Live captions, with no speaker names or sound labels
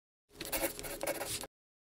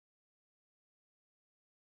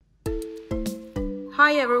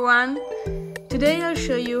Hi everyone! Today I'll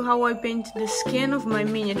show you how I paint the skin of my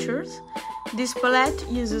miniatures. This palette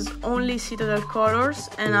uses only Citadel colors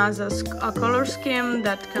and has a color scheme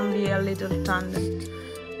that can be a little tandem.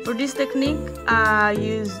 For this technique I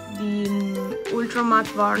use the ultra matte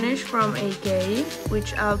varnish from AK,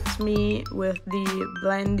 which helps me with the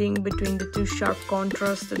blending between the two sharp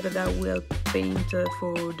contrasts that I will paint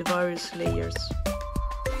for the various layers.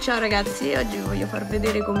 Ciao ragazzi, oggi vi voglio far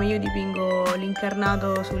vedere come io dipingo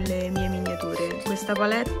l'incarnato sulle mie miniature. Questa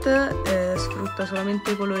palette sfrutta solamente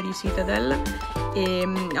i colori Citadel e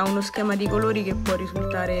ha uno schema di colori che può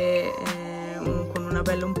risultare con una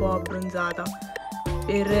pelle un po' abbronzata.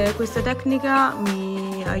 Per questa tecnica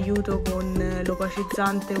mi aiuto con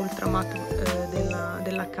l'opacizzante ultra matte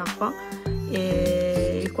dell'HK,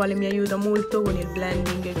 il quale mi aiuta molto con il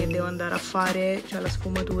blending che devo andare a fare, cioè la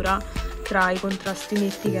sfumatura tra i contrasti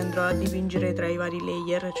netti che andrò a dipingere tra i vari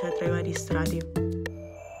layer, cioè tra i vari strati.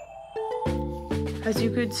 As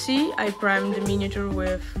you could see, I primed the miniature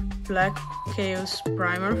with Black Chaos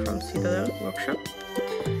Primer from Citadel Workshop,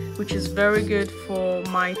 which is very good for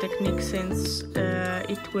my technique since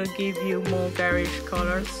it will give you more garish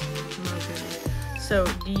colors. So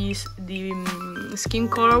the skin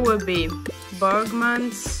color will be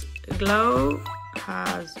Bergman's Glow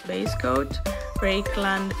has base coat,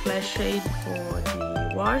 Breakland Flash Shade for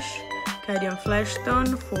the wash, Cadian Flash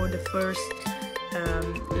Tone for the first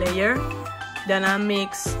layer. Then I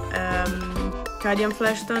mix Cadian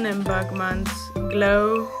Flash Tone and Bergman's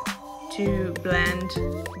Glow to blend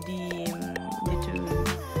the two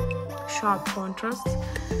sharp contrasts.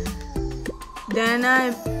 Then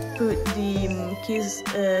I put the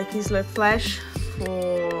Kislev Flash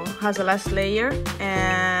as a last layer,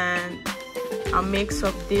 and a mix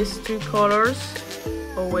of these two colors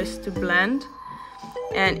always to blend.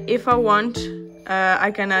 And if I want,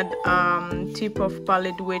 I can add tip of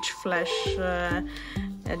Pallid Witch Flash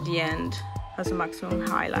at the end as a maximum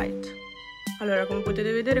highlight. Allora, come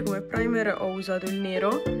potete vedere, come primer ho usato il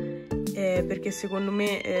nero perché secondo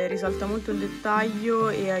me risalta molto il dettaglio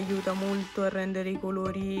e aiuta molto a rendere i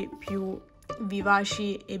colori più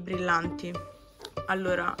vivaci e brillanti.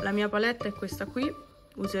 Allora, la mia palette è questa qui.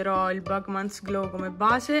 Userò il Bergman's Glow come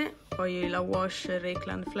base, poi la Wash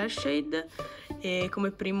Breakland Flash Shade e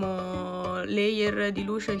come primo layer di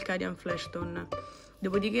luce il Cadian Flash Tone.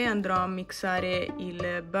 Dopodiché andrò a mixare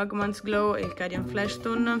il Bergman's Glow e il Cadian Flash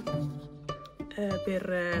Tone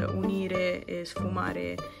per unire e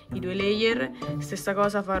sfumare i due layer. Stessa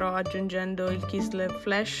cosa farò aggiungendo il Kislev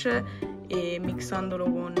Flash e mixandolo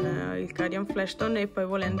con il Cadian Flash Tone, e poi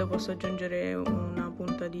volendo posso aggiungere una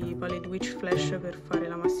punta di Pallid Witch Flash per fare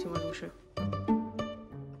la massima luce.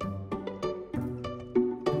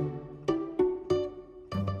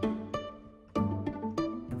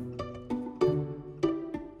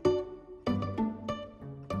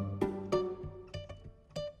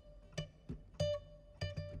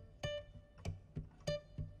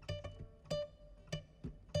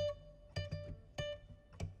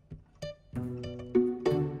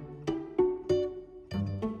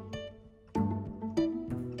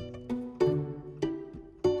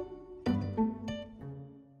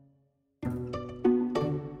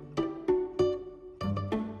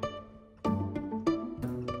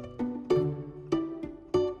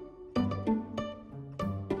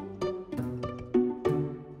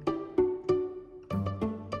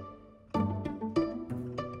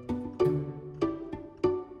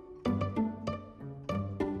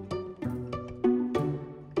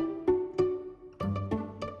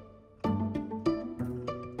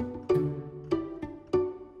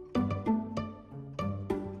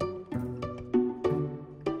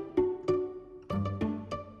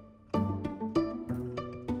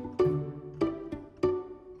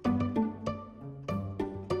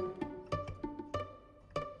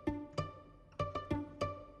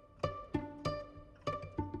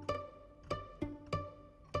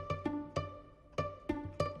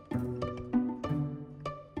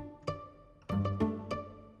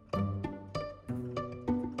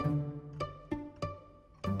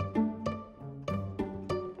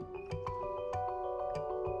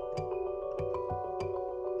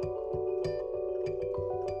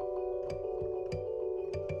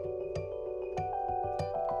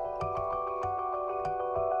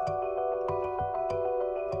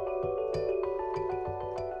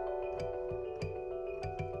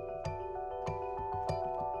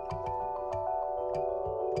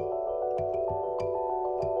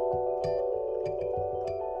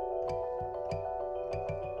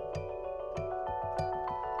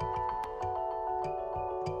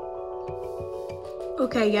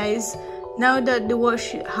 Okay guys, Now that the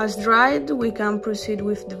wash has dried, we can proceed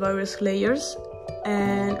with the various layers.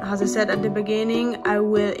 And as I said at the beginning, I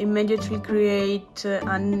will immediately create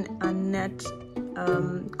a net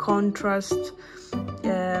contrast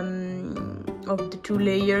of the two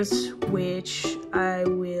layers, which I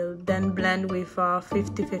will then blend with a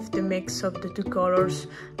 50-50 mix of the two colors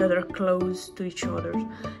that are close to each other.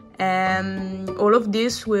 All of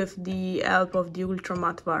this with the help of the ultra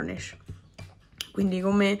matte varnish. Quindi,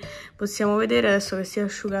 come possiamo vedere, adesso che si è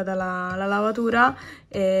asciugata la lavatura,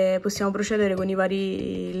 possiamo procedere con i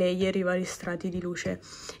vari layer, i vari strati di luce.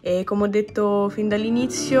 E come ho detto fin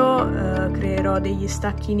dall'inizio, creerò degli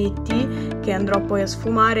stacchi netti che andrò poi a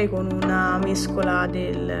sfumare con una mescola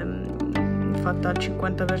fatta al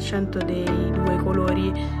 50% dei due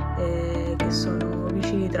colori che sono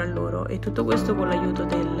vicini tra loro, e tutto questo con l'aiuto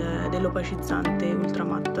dell'opacizzante ultra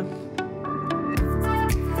matte.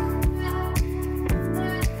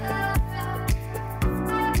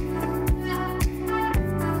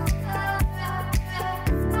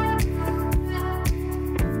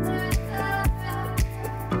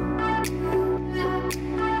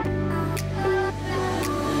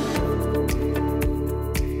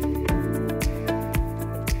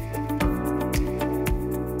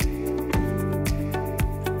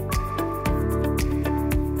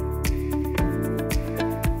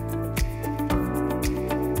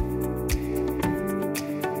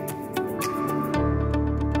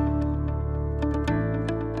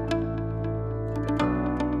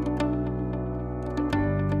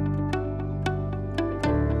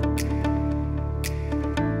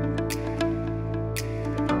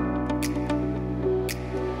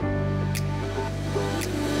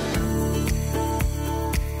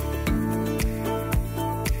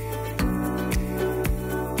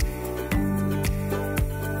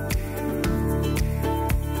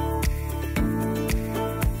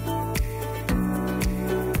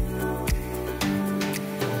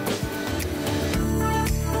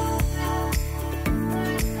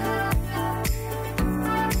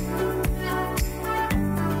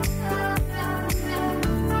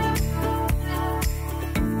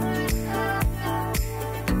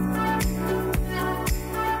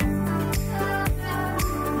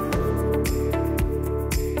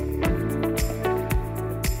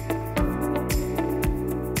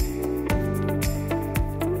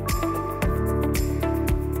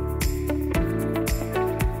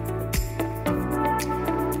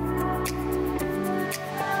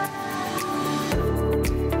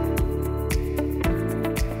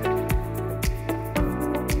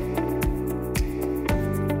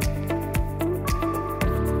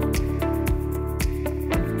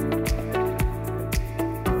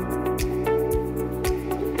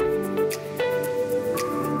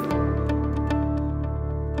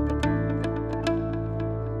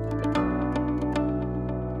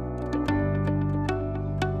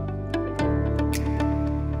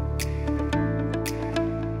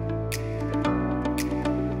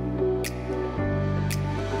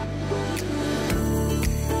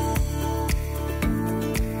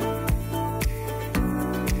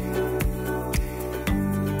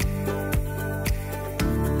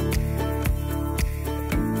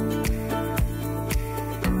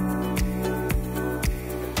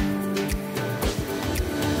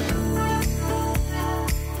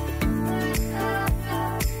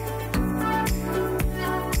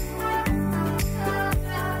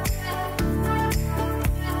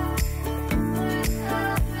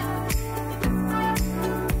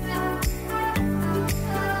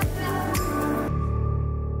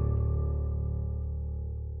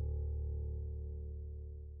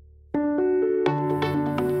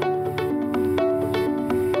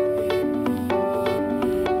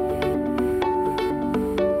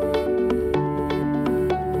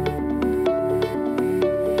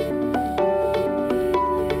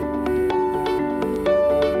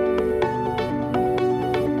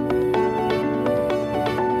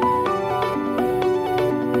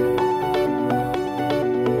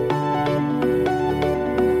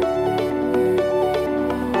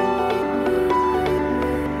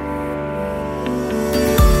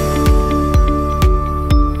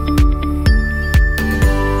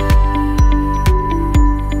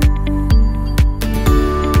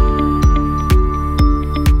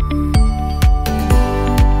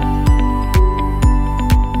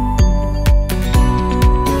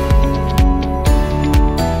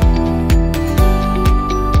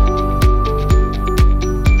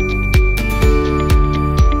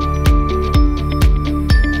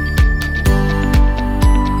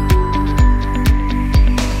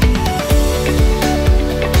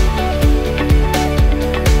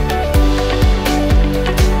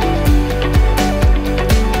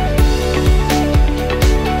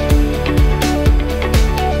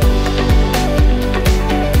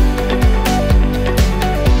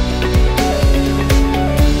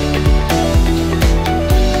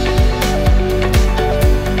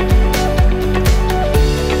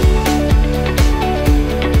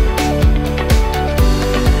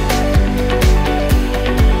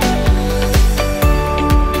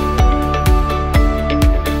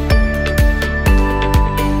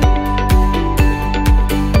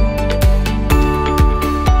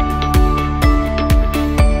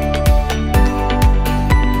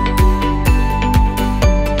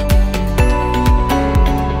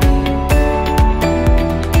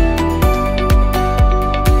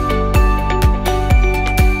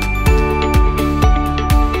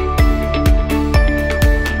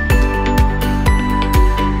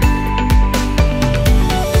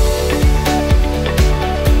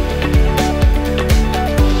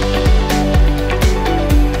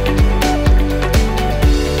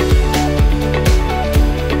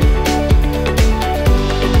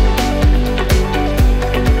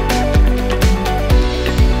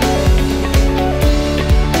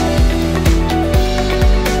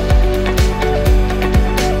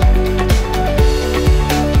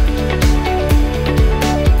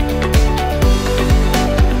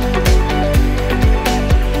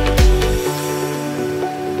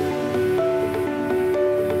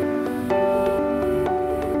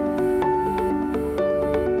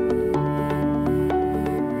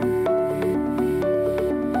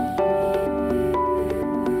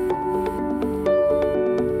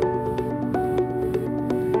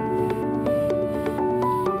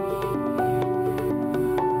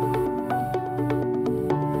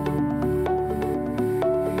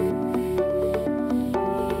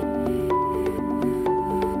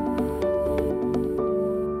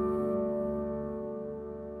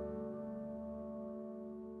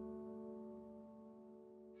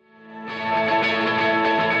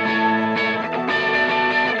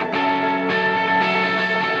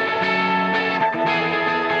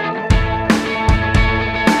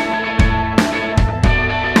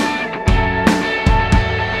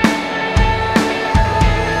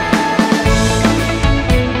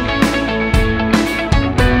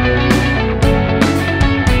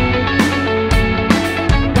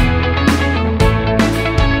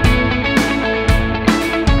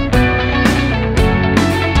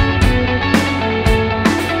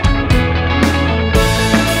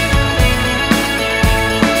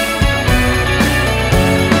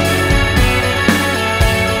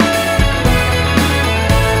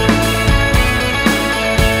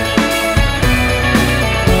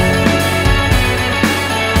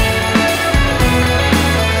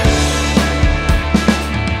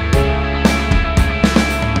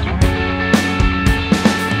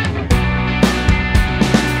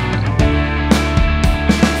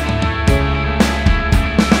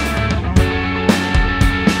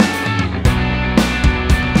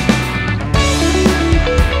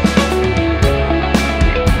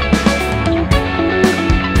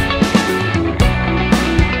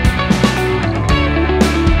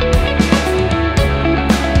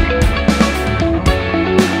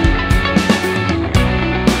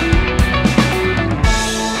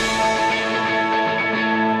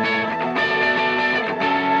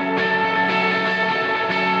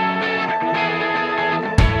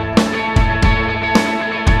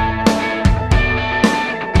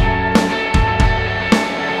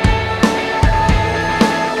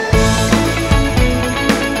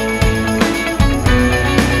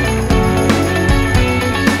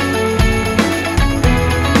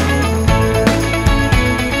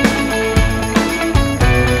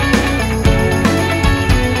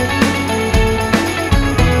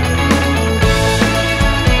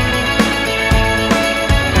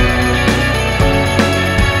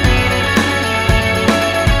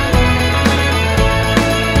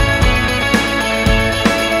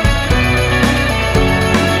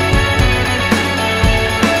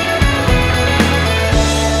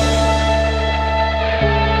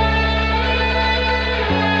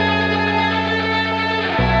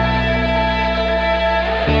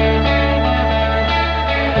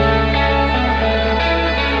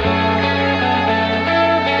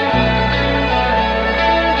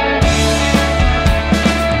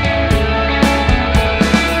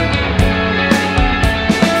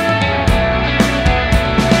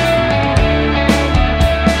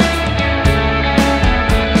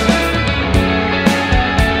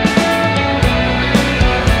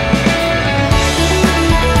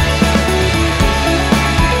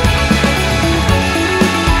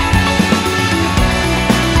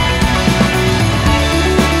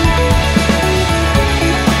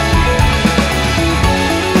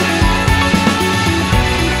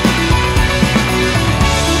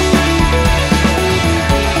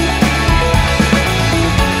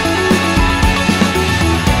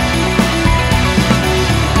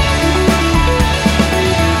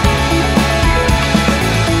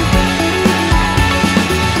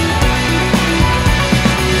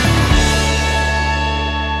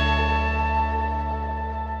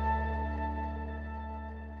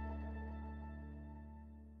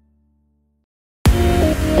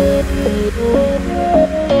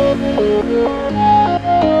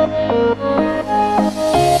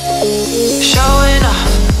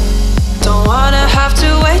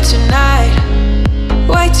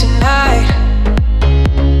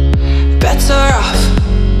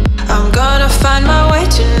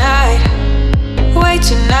 tonight, wait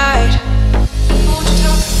tonight. Won't you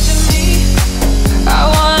talk to me? I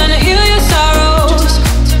wanna heal your sorrows.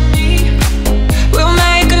 We'll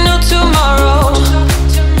make a new tomorrow.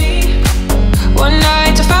 One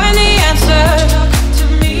night to find the answer.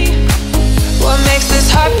 What makes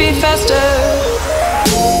this heart beat faster?